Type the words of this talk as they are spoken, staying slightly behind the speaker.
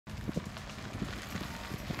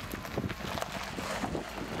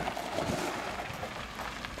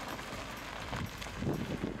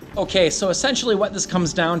Okay, so essentially what this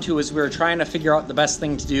comes down to is we're trying to figure out the best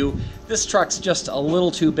thing to do. This truck's just a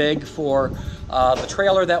little too big for the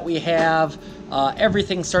trailer that we have.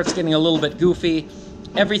 Everything starts getting a little bit goofy.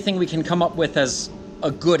 Everything we can come up with as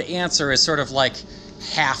a good answer is sort of like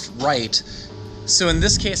half right. So in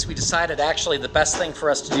this case, we decided actually the best thing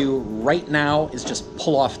for us to do right now is just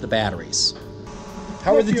pull off the batteries.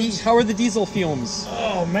 How are the diesel fumes?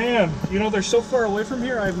 Oh man, you know they're so far away from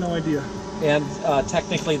here, I have no idea. And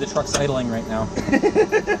technically the truck's idling right now.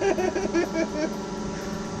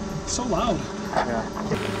 So loud. Yeah.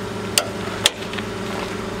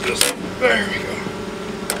 There we go.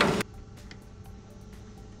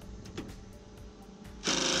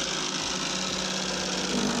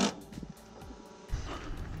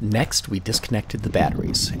 Next, we disconnected the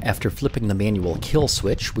batteries. After flipping the manual kill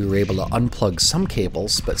switch, we were able to unplug some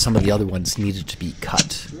cables, but some of the other ones needed to be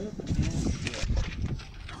cut.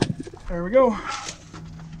 There we go.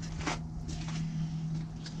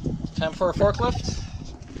 Time for a forklift?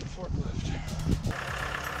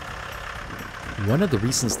 One of the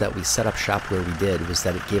reasons that we set up shop where we did was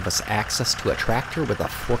that it gave us access to a tractor with a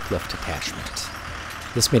forklift attachment.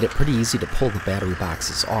 This made it pretty easy to pull the battery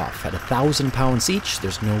boxes off. At 1,000 pounds each,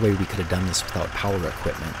 there's no way we could have done this without power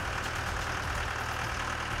equipment.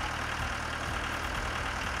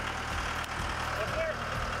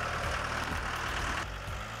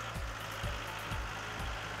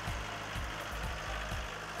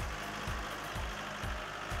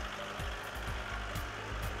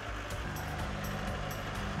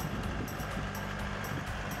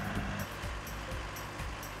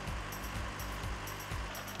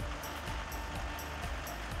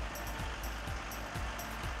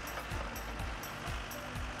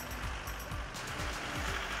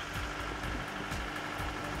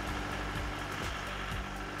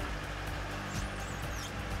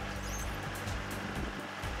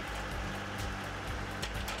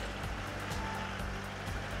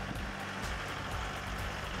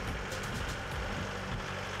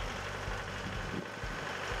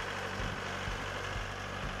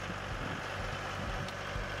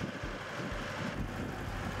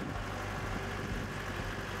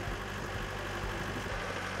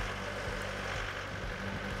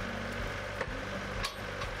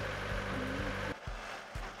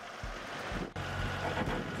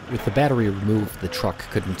 With the battery removed, the truck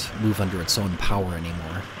couldn't move under its own power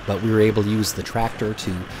anymore, but we were able to use the tractor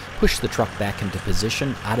to push the truck back into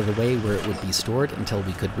position out of the way where it would be stored until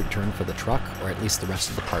we could return for the truck, or at least the rest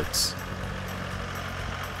of the parts.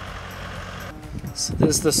 So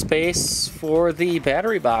this is the space for the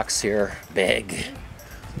battery box here. Big.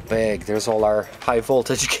 Big. There's all our high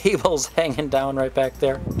voltage cables hanging down right back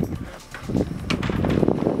there.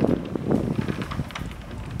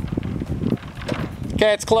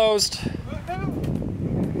 Okay, it's closed.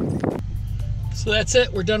 So that's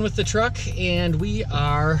it. We're done with the truck and we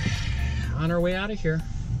are on our way out of here.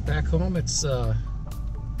 Back home. It's what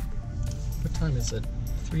time is it?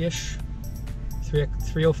 3-ish?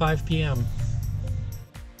 3:05 p.m.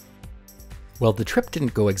 Well, the trip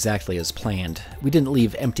didn't go exactly as planned. We didn't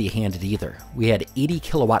leave empty-handed either. We had 80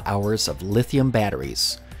 kilowatt hours of lithium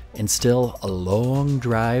batteries and still a long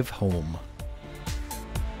drive home.